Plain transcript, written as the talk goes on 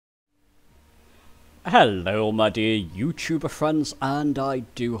Hello my dear YouTuber friends, and I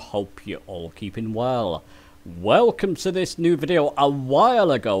do hope you're all keeping well. Welcome to this new video. A while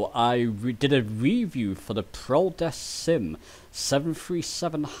ago I did a review for the ProDesk Sim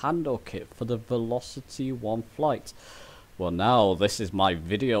 737 handle kit for the Velcoity 1 flight. Well, now this is my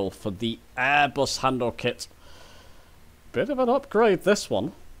video for the Airbus handle kit. Bit of an upgrade, this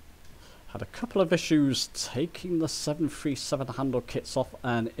one. Had a couple of issues taking the 737 handle kits off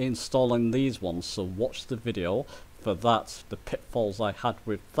and installing these ones, so watch the video for that, the pitfalls I had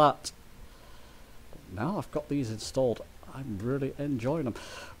with that. But now I've got these installed, I'm really enjoying them.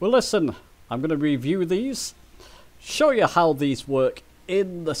 Well listen, I'm going to review these, show you how these work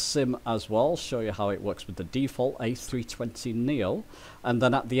in the sim as well, show you how it works with the default A320neo, and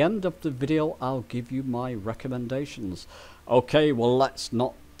then at the end of the video I'll give you my recommendations. Okay, well let's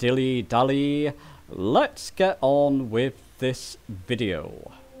not dilly-dally, let's get on with this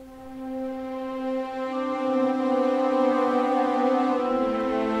video.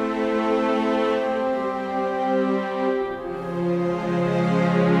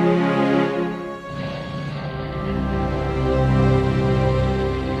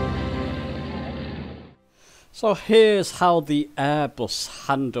 So here's how the Airbus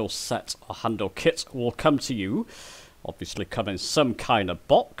handle set or handle kit will come to you. Obviously come in some kind of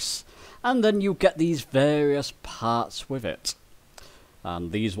box, and then you get these various parts with it.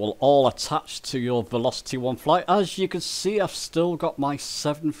 And these will all attach to your Velcoity 1 flight. As you can see, I've still got my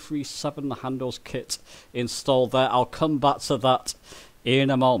 737 handles kit installed there. I'll come back to that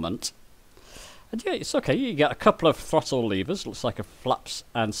in a moment. And yeah, it's okay, you get a couple of throttle levers, looks like a flaps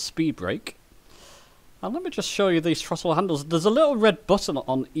and speed brake. And let me just show you these throttle handles. There's a little red button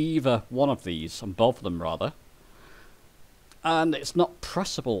on either one of these, on both of them rather. And it's not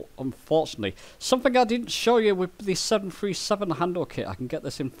pressable, unfortunately. Something I didn't show you with the 737 handle kit. I can get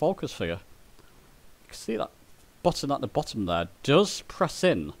this in focus for you. You can see that button at the bottom there does press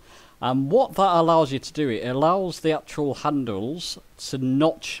in. And what that allows you to do, it allows the actual handles to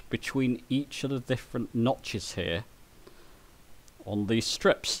notch between each of the different notches here on these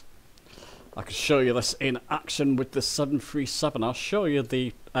strips. I can show you this in action with the 737. I'll show you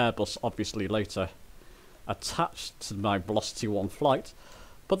the Airbus obviously later, attached to my Velcoity 1 flight,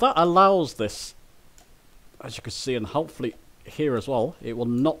 but that allows this, as you can see, and hopefully here as well, it will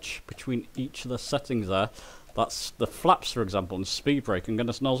notch between each of the settings there. That's the flaps, for example, and speed brake, and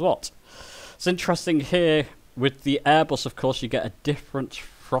goodness knows what. It's interesting here with the Airbus, of course, you get a different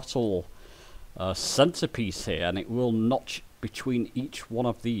throttle centerpiece here, and it will notch between each one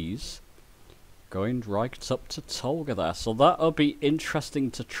of these, going right up to Toga there. So that'll be interesting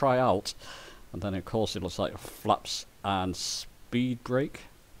to try out. And then of course it looks like flaps and speed brake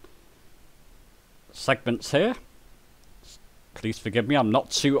segments here. Please forgive me, I'm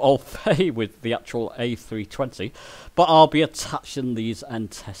not too au fait with the actual A320, but I'll be attaching these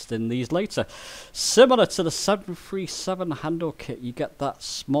and testing these later. Similar to the 737 handle kit, you get that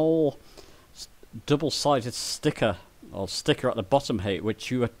small double-sided sticker or sticker at the bottom here,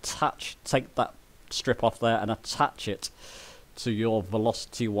 which you attach, take that strip off there and attach it to your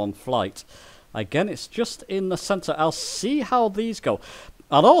Velcoity 1 flight. Again, it's just in the center. I'll see how these go.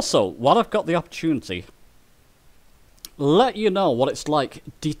 And also, while I've got the opportunity, let you know what it's like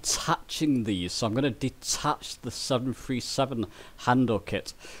detaching these. So I'm going to detach the 737 handle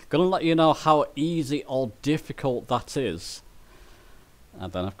kit. Going to let you know how easy or difficult that is.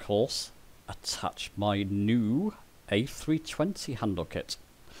 And then, of course, attach my new A320 handle kit.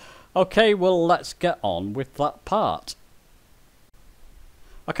 Okay, well, let's get on with that part.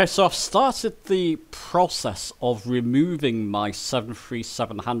 Okay, so I've started the process of removing my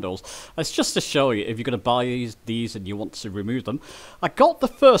 737 handles. It's just to show you if you're going to buy these and you want to remove them. I got the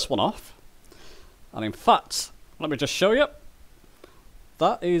first one off, and in fact, let me just show you.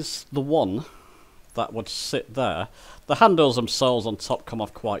 That is the one that would sit there. The handles themselves on top come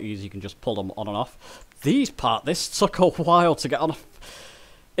off quite easy. You can just pull them on and off. This took a while to get on.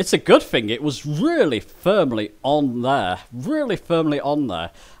 It's a good thing, it was really firmly on there,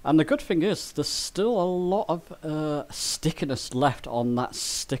 and the good thing is there's still a lot of stickiness left on that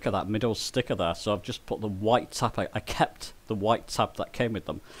sticker, that middle sticker there, so I've just put the white tab, I kept the white tab that came with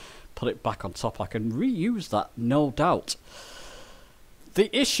them, put it back on top. I can reuse that, no doubt.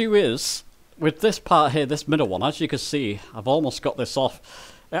 The issue is, with this part here, this middle one, as you can see, I've almost got this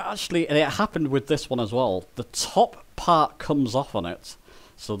off. It happened with this one as well, the top part comes off on it.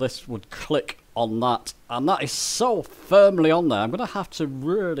 So this would click on that, and that is so firmly on there. I'm going to have to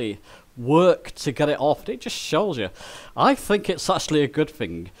really work to get it off. It just shows you. I think it's actually a good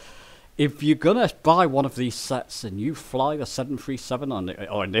thing. if you're gonna buy one of these sets and you fly the 737 on it,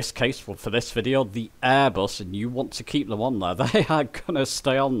 or in this case for this video, the Airbus, and you want to keep them on there, they are gonna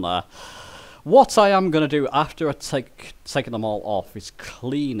stay on there. What I am going to do after I taken them all off is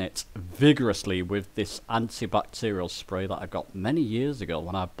clean it vigorously with this antibacterial spray that I got many years ago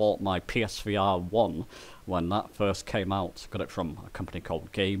when I bought my PSVR 1 when that first came out. Got it from a company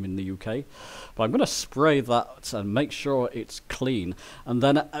called Game in the UK. But I'm going to spray that and make sure it's clean, and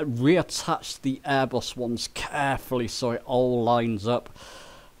then reattach the Airbus ones carefully so it all lines up.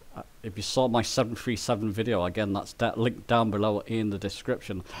 If you saw my 737 video, again that's linked down below in the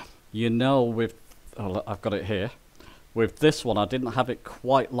description. You know, with, oh, I've got it here. With this one, I didn't have it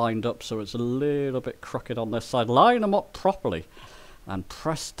quite lined up, so it's a little bit crooked on this side. Line them up properly and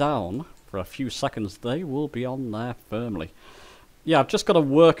press down for a few seconds. They will be on there firmly. Yeah, I've just got to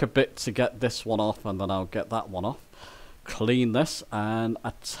work a bit to get this one off, and then I'll get that one off. Clean this and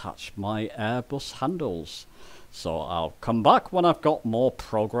attach my Airbus handles. So I'll come back when I've got more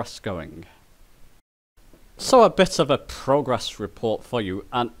progress going. So a bit of a progress report for you,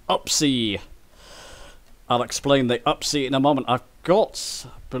 an upsee. I'll explain the upsee in a moment. I've got,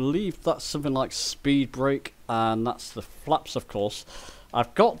 I believe that's something like speed brake, and that's the flaps of course.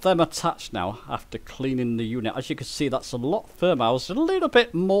 I've got them attached now after cleaning the unit. As you can see, that's a lot firmer. I was a little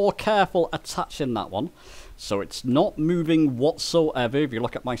bit more careful attaching that one, so it's not moving whatsoever. If you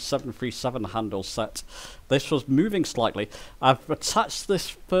look at my 737 handle set, this was moving slightly. I've attached this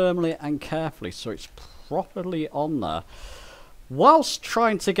firmly and carefully so it's properly on there, whilst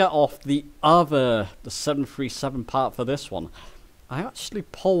trying to get off the 737 part for this one. I actually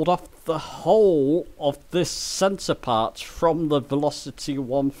pulled off the whole of this center part from the Velocity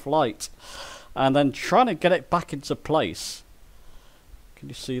 1 flight, and then trying to get it back into place. Can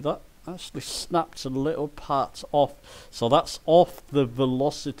you see that? I actually snapped a little part off, so that's off the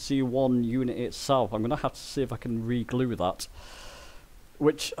Velocity 1 unit itself. I'm gonna have to see if I can re-glue that.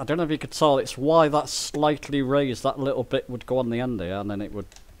 Which, I don't know if you could tell, it's why that's slightly raised. That little bit would go on the end here, and then it would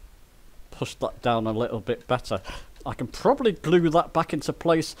push that down a little bit better. I can probably glue that back into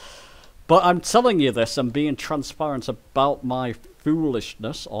place, but I'm telling you this and being transparent about my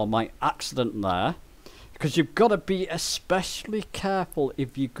foolishness, or my accident there, because you've got to be especially careful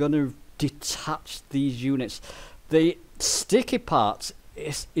if you're going to detach these units. The sticky part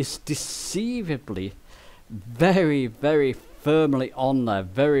is deceivably very, very firmly on there,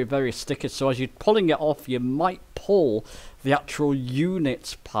 very, very sticky. So as you're pulling it off, you might pull the actual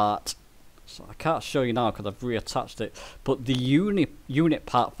unit part. So I can't show you now because I've reattached it, but the unit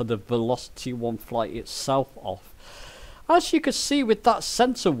part for the Velocity 1 flight itself off. As you can see with that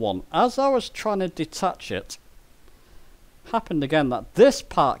center one, as I was trying to detach it, happened again that this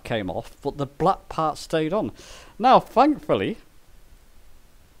part came off, but the black part stayed on. Now, thankfully,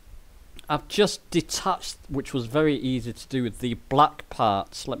 I've just detached, which was very easy to do, with the black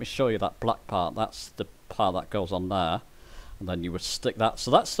parts. Let me show you that black part. That's the part that goes on there. And then you would stick that. So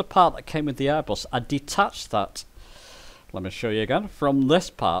that's the part that came with the Airbus. I detached that, let me show you again, from this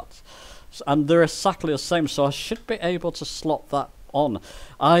part. And they're exactly the same, so I should be able to slot that on.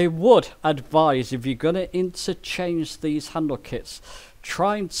 I would advise, if you're going to interchange these handle kits,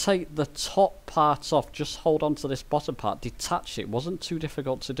 try and take the top part off. Just hold on to this bottom part, detach it. It wasn't too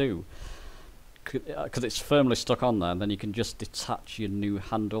difficult to do, because it's firmly stuck on there, and then you can just detach your new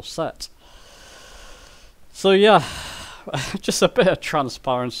handle set. So yeah, just a bit of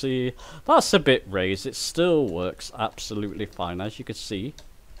transparency. That's a bit raised. It still works absolutely fine. As you can see,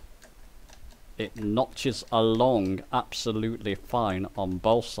 it notches along absolutely fine on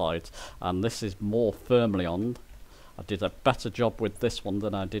both sides, and this is more firmly on. I did a better job with this one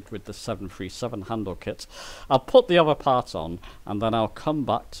than I did with the 737 handle kit. I'll put the other part on, and then I'll come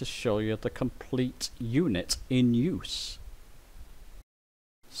back to show you the complete unit in use.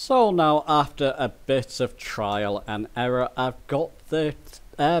 So now, after a bit of trial and error, I've got the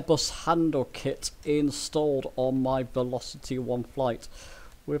Airbus handle kit installed on my Velocity 1 flight,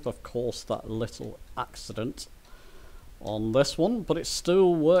 with of course that little accident on this one, but it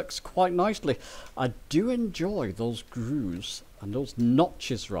still works quite nicely. I do enjoy those grooves, and those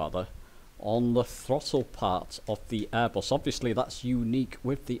notches rather, on the throttle part of the Airbus. Obviously that's unique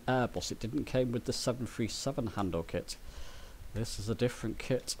with the Airbus. It didn't come with the 737 handle kit. This is a different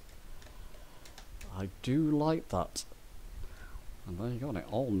kit. I do like that. And there you go, and it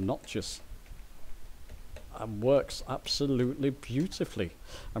all notches and works absolutely beautifully.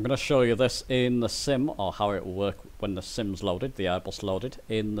 I'm going to show you this in the sim, or how it will work when the sim's loaded, the Airbus loaded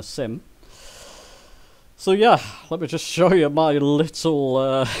in the sim. So yeah, let me just show you my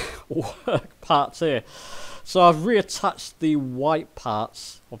little work parts here. So I've reattached the white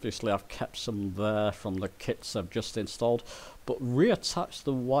parts. Obviously I've kept some there from the kits I've just installed, but reattached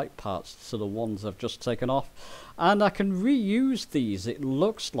the white parts to the ones I've just taken off, and I can reuse these, it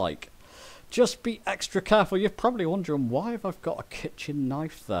looks like. Just be extra careful. You're probably wondering, why have I got a kitchen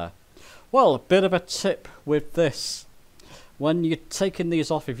knife there? Well, a bit of a tip with this. When you're taking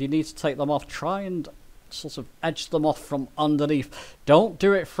these off, if you need to take them off, try and sort of edge them off from underneath. Don't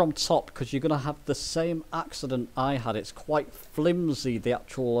do it from top, because you're going to have the same accident I had. It's quite flimsy, the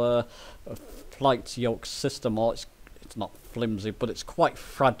actual flight yoke system. Or it's not flimsy, but it's quite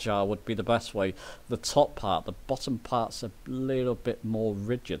fragile would be the best way. The top part, the bottom part's a little bit more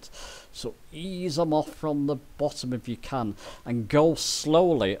rigid. So ease them off from the bottom if you can, and go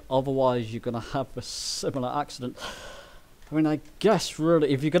slowly, otherwise you're going to have a similar accident. I mean, I guess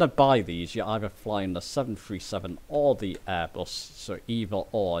really, if you're going to buy these, you're either flying the 737 or the Airbus, so either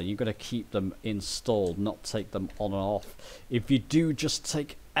or. You're going to keep them installed, not take them on and off. If you do, just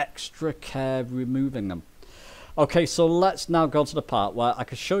take extra care removing them. Okay, so let's now go to the part where I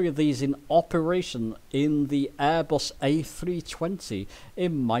can show you these in operation in the Airbus A320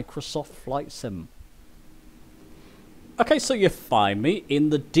 in Microsoft Flight Sim. Okay, so you find me in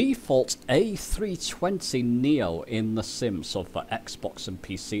the default A320 Neo in the sim. So for Xbox and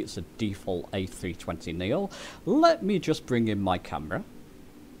PC, it's a default A320 Neo. Let me just bring in my camera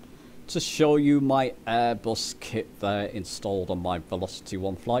to show you my Airbus kit there installed on my Velocity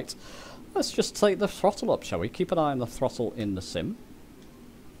 1 flight. Let's just take the throttle up, shall we? Keep an eye on the throttle in the sim.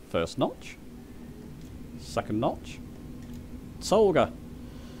 First notch. Second notch. Tolga.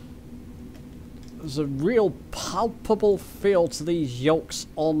 There's a real palpable feel to these yokes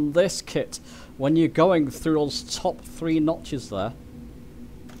on this kit when you're going through those top 3 notches there.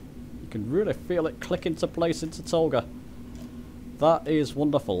 You can really feel it click into place into Tolga. That is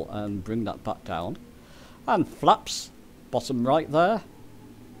wonderful. And bring that back down. And flaps, bottom right there.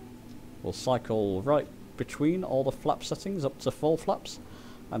 We'll cycle right between all the flap settings up to full flaps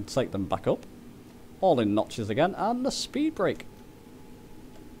and take them back up. All in notches again, and the speed brake.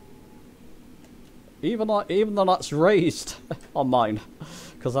 Even though that's raised on mine,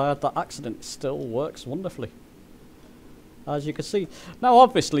 because I had that accident, it still works wonderfully. As you can see. Now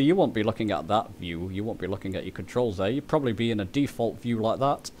obviously you won't be looking at that view, you won't be looking at your controls there, you'd probably be in a default view like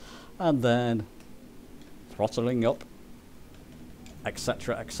that, and then throttling up,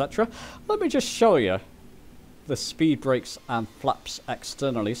 etc, etc. Let me just show you the speed brakes and flaps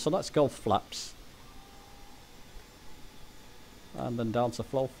externally. So let's go flaps. And then down to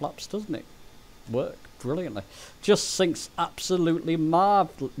flow flaps, doesn't it? Work brilliantly. Just syncs absolutely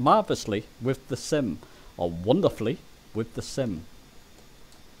marvellously with the sim. Or wonderfully with the sim.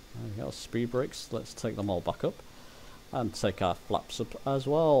 There we go, speed brakes. Let's take them all back up. And take our flaps up as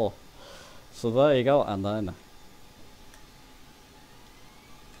well. So there you go, and then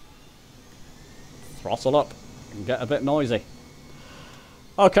throttle up and get a bit noisy.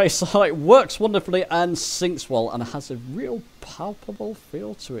 Okay, so it works wonderfully and syncs well, and it has a real palpable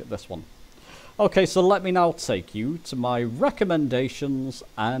feel to it, this one. Okay, so let me now take you to my recommendations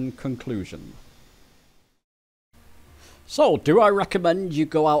and conclusion. So, do I recommend you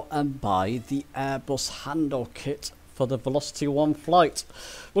go out and buy the Airbus handle kit for the Velocity 1 flight?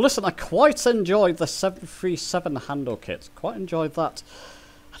 Well, listen, I quite enjoyed the 737 handle kit. Quite enjoyed that.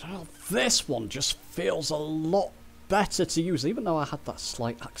 I don't know, this one just feels a lot better to use, even though I had that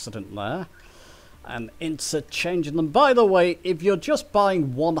slight accident there. And interchanging them. By the way, if you're just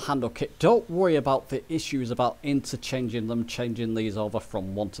buying one handle kit, don't worry about the issues about interchanging them, changing these over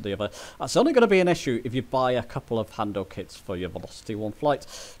from one to the other. That's only going to be an issue if you buy a couple of handle kits for your Velocity 1 flight.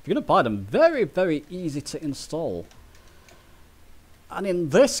 If you're going to buy them, very, very easy to install. And in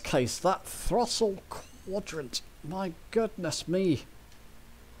this case, that throttle quadrant, my goodness me.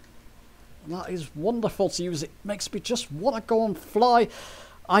 That is wonderful to use. It makes me just want to go and fly.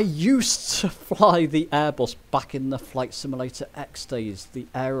 I used to fly the Airbus back in the Flight Simulator X days, the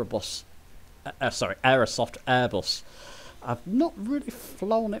Aerosoft Airbus. I've not really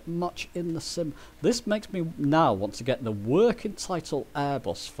flown it much in the sim. This makes me now want to get the working title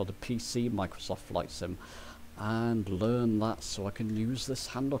Airbus for the PC Microsoft Flight Sim and learn that so I can use this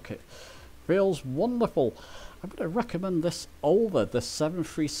handle kit. Feels wonderful. I'm going to recommend this over the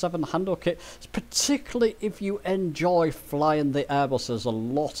 737 handle kit, particularly if you enjoy flying the Airbus. There's a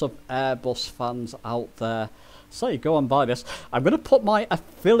lot of Airbus fans out there. So go and buy this. I'm going to put my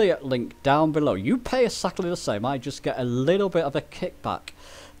affiliate link down below. You pay exactly the same. I just get a little bit of a kickback.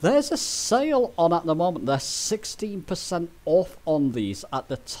 There's a sale on at the moment. They're 16% off on these at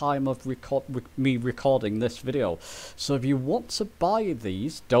the time of me recording this video. So if you want to buy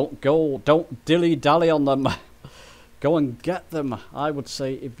these, don't dilly-dally on them. Go and get them, I would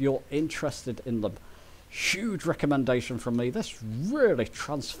say, if you're interested in them. Huge recommendation from me. This really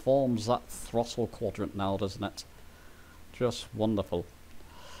transforms that throttle quadrant now, doesn't it? Just wonderful.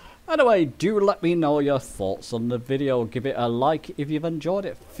 Anyway, do let me know your thoughts on the video. Give it a like if you've enjoyed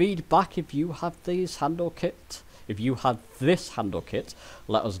it. Feedback if you have these handle kit. If you have this handle kit,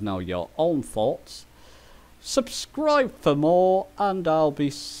 let us know your own thoughts. Subscribe for more, and I'll be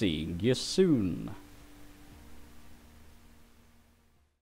seeing you soon.